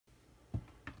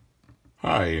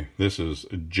Hi, this is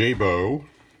Jabo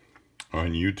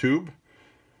on YouTube,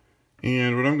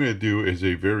 and what I'm going to do is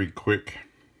a very quick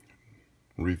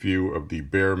review of the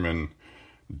Bearman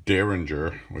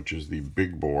Derringer, which is the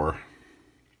big bore.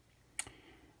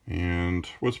 And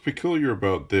what's peculiar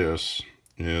about this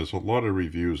is a lot of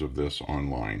reviews of this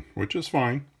online, which is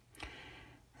fine,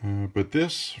 but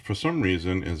this, for some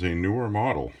reason, is a newer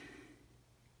model.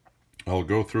 I'll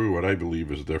go through what I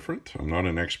believe is different. I'm not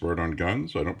an expert on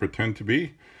guns. I don't pretend to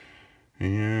be.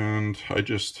 And I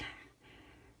just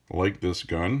like this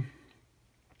gun.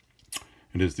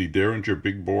 It is the Derringer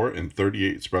Big Bore in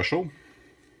 38 Special.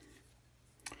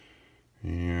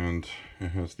 And it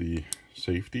has the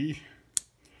safety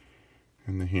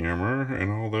and the hammer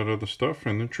and all that other stuff,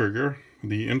 and the trigger.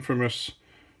 The infamous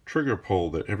trigger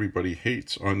pull that everybody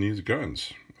hates on these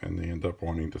guns, and they end up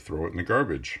wanting to throw it in the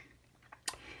garbage.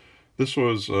 This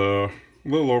was a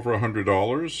little over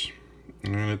 $100,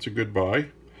 and it's a good buy.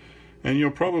 And you'll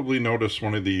probably notice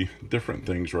one of the different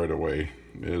things right away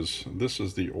is this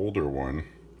is the older one.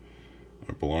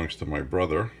 It belongs to my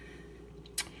brother.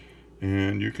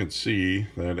 And you can see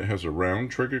that it has a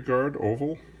round trigger guard,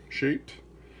 oval shaped,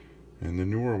 and the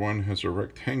newer one has a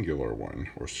rectangular one,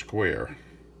 or square.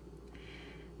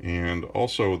 And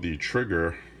also the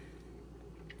trigger,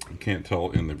 you can't tell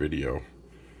in the video,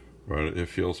 but it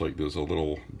feels like there's a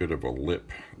little bit of a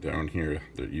lip down here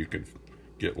that you could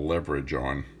get leverage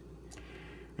on.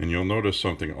 And you'll notice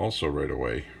something also right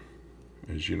away,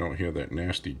 is you don't hear that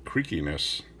nasty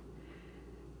creakiness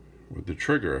with the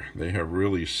trigger. They have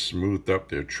really smoothed up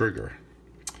their trigger.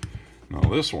 Now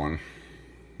this one,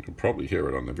 you'll probably hear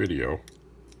it on the video,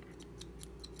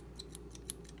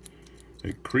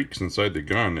 it creaks inside the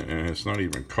gun and it's not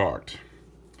even cocked.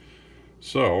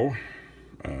 So,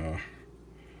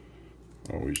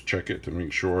 always check it to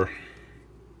make sure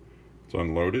it's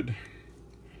unloaded,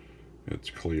 it's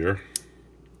clear.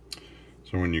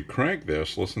 So when you crank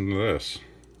this, listen to this.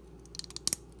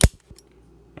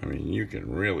 I mean, you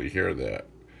can really hear that.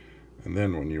 And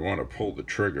then when you want to pull the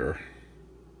trigger,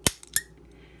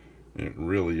 it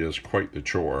really is quite the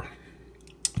chore.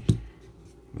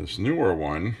 This newer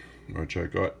one, which I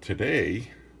got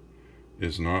today,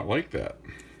 is not like that.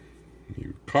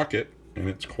 You cock it and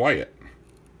it's quiet.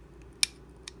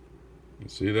 You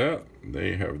see that?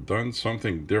 They have done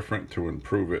something different to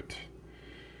improve it.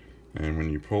 And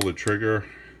when you pull the trigger,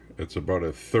 it's about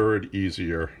a third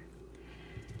easier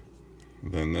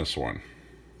than this one.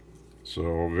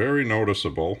 So very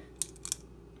noticeable.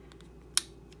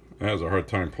 I have a hard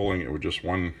time pulling it with just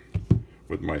one,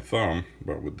 with my thumb,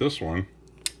 but with this one,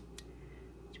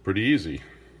 it's pretty easy.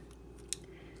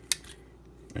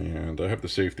 And I have the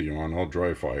safety on, I'll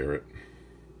dry fire it.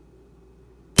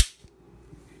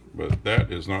 But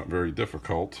that is not very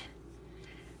difficult.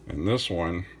 And this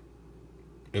one,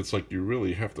 it's like you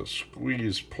really have to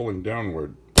squeeze pulling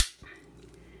downward.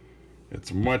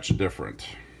 It's much different.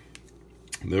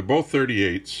 They're both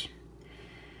 38s.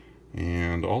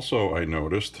 And also I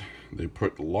noticed they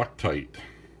put Loctite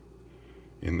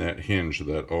in that hinge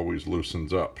that always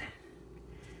loosens up.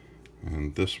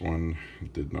 And this one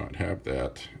did not have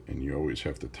that, and you always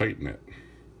have to tighten it.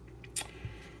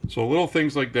 So little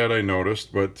things like that I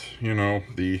noticed, but you know,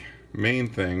 the main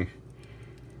thing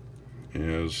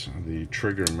is the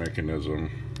trigger mechanism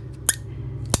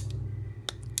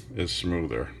is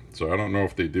smoother. So I don't know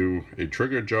if they do a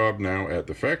trigger job now at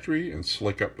the factory and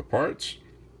slick up the parts,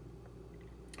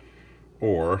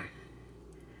 or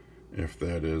if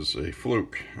that is a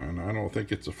fluke, and I don't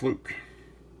think it's a fluke.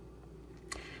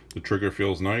 The trigger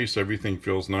feels nice, everything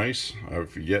feels nice.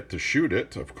 I've yet to shoot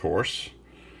it, of course,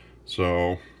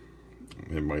 so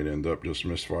it might end up just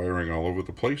misfiring all over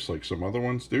the place like some other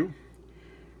ones do,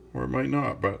 or it might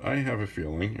not, but I have a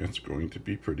feeling it's going to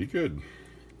be pretty good,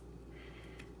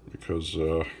 because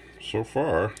so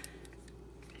far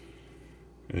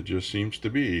it just seems to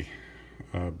be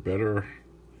better.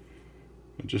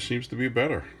 It just seems to be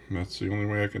better. That's the only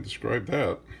way I can describe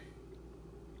that.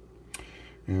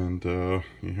 And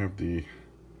you have the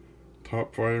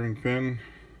top firing pin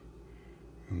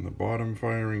and the bottom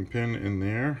firing pin in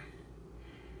there,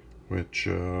 which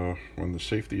when the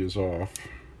safety is off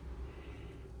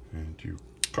and you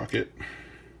cock it,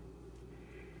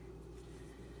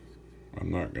 I'm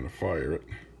not going to fire it.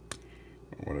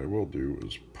 What I will do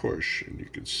is push, and you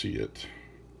can see it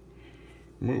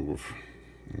move.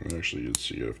 And actually, you'd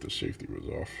see it if the safety was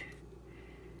off.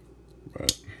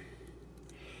 But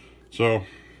so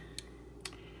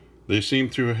they seem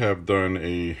to have done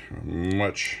a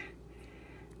much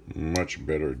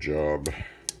better job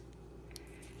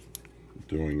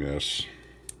doing this.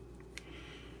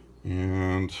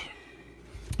 And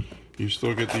You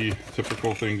still get the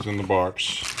typical things in the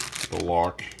box, the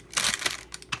lock,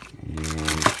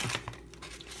 and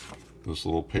this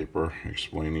little paper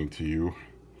explaining to you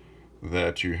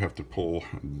that you have to pull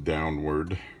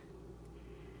downward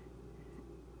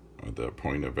at that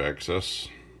point of access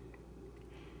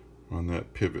on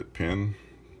that pivot pin.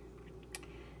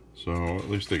 So at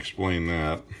least they explain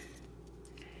that.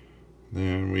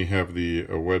 Then we have the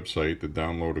website to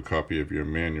download a copy of your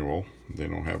manual. They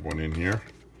don't have one in here.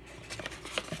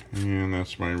 And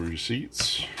that's my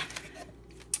receipts.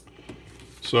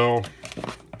 So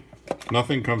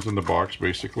nothing comes in the box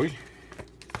basically,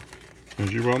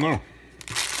 as you well know.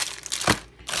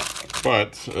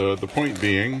 But the point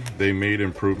being, they made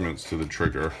improvements to the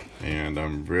trigger, and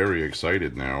I'm very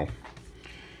excited now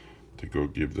to go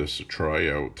give this a try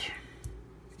out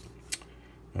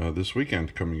this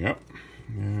weekend coming up.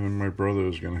 And my brother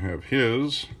is going to have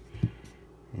his,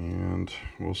 and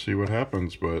we'll see what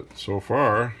happens. But so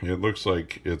far, it looks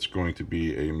like it's going to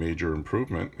be a major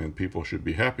improvement, and people should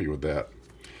be happy with that.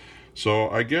 So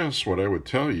I guess what I would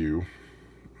tell you,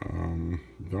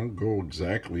 don't go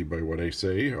exactly by what I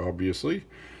say, obviously,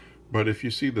 but if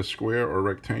you see the square or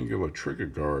rectangular trigger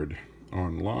guard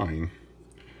online,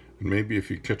 and maybe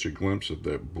if you catch a glimpse of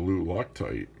that blue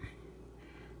Loctite,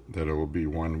 that it will be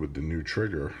one with the new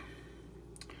trigger.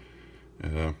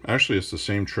 Actually, it's the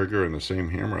same trigger and the same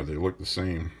hammer. They look the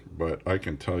same, but I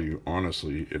can tell you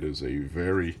honestly, it is a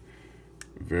very,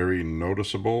 very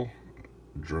noticeable,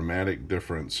 dramatic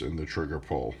difference in the trigger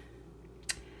pull.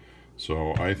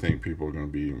 So I think people are going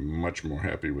to be much more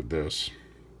happy with this.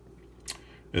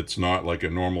 It's not like a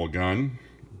normal gun,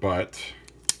 but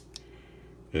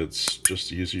it's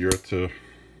just easier to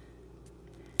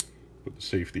put the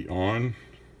safety on,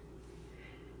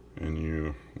 and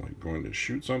you like going to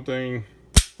shoot something,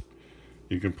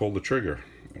 you can pull the trigger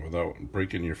without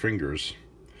breaking your fingers.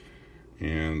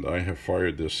 And I have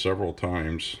fired this several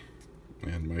times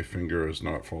and my finger is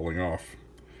not falling off.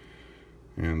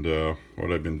 And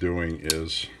what I've been doing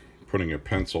is putting a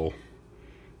pencil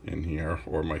in here,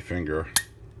 or my finger,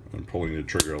 and pulling the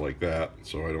trigger like that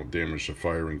so I don't damage the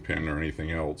firing pin or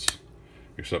anything else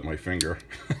except my finger.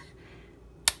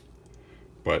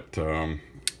 But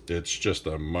it's just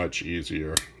a much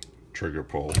easier trigger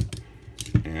pull,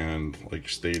 and like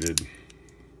stated,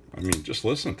 I mean, just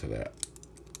listen to that.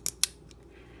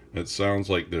 It sounds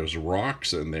like there's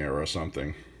rocks in there or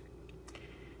something.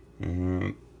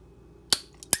 And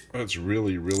that's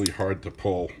really, really hard to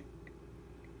pull.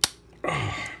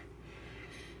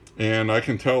 And I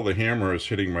can tell the hammer is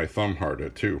hitting my thumb harder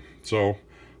too. So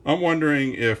I'm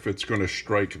wondering if it's going to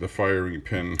strike the firing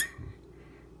pin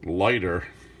lighter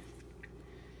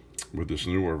with this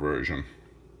newer version,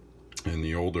 and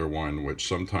the older one, which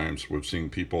sometimes we've seen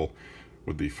people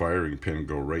with the firing pin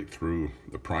go right through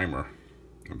the primer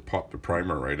and pop the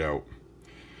primer right out.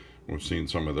 We've seen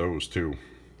some of those too.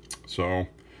 So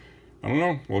I don't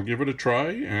know, we'll give it a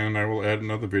try, and I will add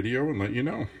another video and let you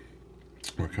know.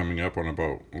 We're coming up on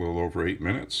about a little over 8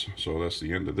 minutes, so that's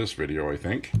the end of this video, I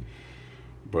think.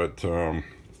 But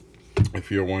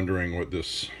if you're wondering what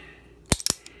this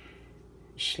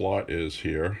slot is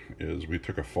here, is we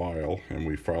took a file and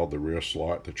we filed the rear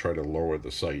slot to try to lower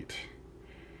the sight,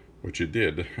 which it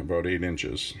did about 8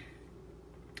 inches,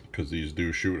 because these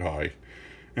do shoot high.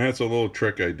 And it's a little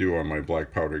trick I do on my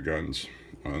black powder guns,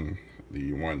 on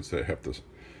the ones that have the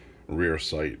rear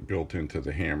sight built into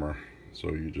the hammer.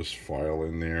 So you just file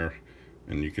in there,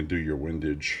 and you can do your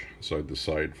windage side to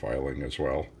side filing as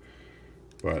well.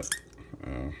 But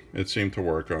it seemed to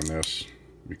work on this,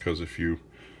 because if you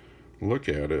look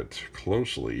at it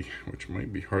closely, which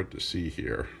might be hard to see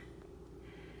here,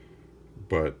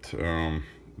 but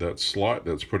that slot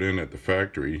that's put in at the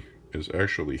factory is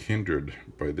actually hindered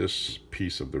by this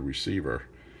piece of the receiver.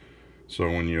 So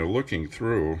when you're looking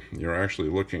through, you're actually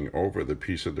looking over the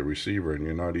piece of the receiver, and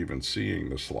you're not even seeing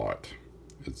the slot.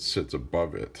 It sits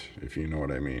above it, if you know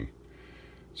what I mean.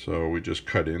 So we just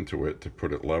cut into it to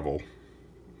put it level.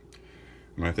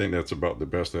 And I think that's about the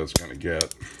best that's going to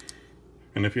get.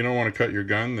 And if you don't want to cut your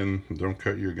gun, then don't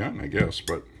cut your gun, I guess.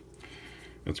 But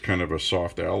it's kind of a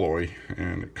soft alloy,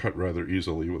 and it cut rather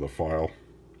easily with a file.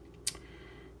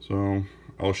 So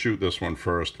I'll shoot this one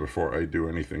first before I do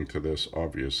anything to this,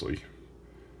 obviously,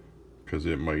 because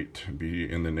it might be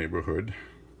in the neighborhood.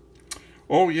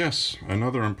 Oh yes,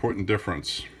 another important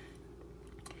difference.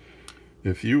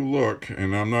 If you look,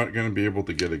 and I'm not going to be able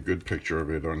to get a good picture of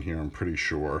it on here, I'm pretty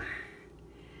sure,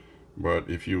 but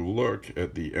if you look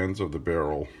at the ends of the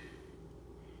barrel,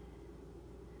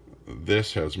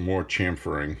 this has more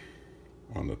chamfering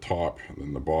on the top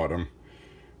than the bottom,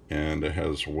 and it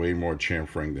has way more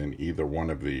chamfering than either one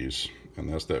of these,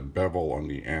 and that's that bevel on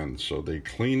the end. So they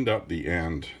cleaned up the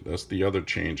end. That's the other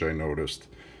change I noticed.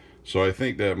 So I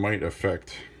think that might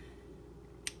affect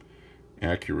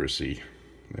accuracy.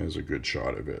 There's a good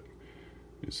shot of it.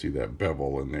 You see that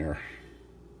bevel in there.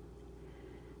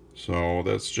 So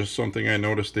that's just something I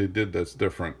noticed they did that's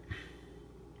different.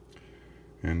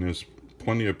 And there's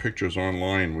plenty of pictures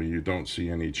online where you don't see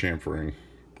any chamfering,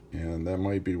 and that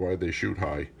might be why they shoot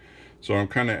high. So I'm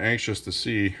kind of anxious to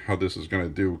see how this is going to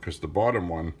do, because the bottom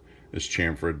one is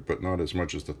chamfered but not as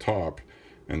much as the top,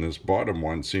 and this bottom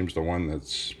one seems the one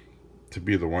that's to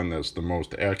be the one that's the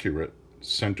most accurate,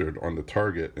 centered on the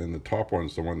target, and the top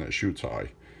one's the one that shoots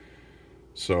high.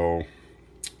 So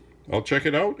I'll check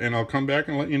it out and I'll come back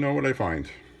and let you know what I find.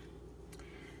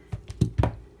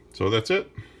 So that's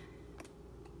it.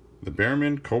 The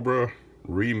Bearman Cobra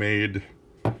remade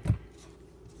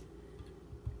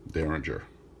Derringer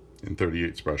in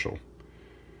 38 Special.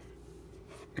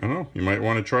 I don't know, you might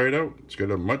want to try it out. It's got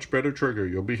a much better trigger.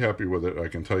 You'll be happy with it, I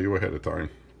can tell you ahead of time.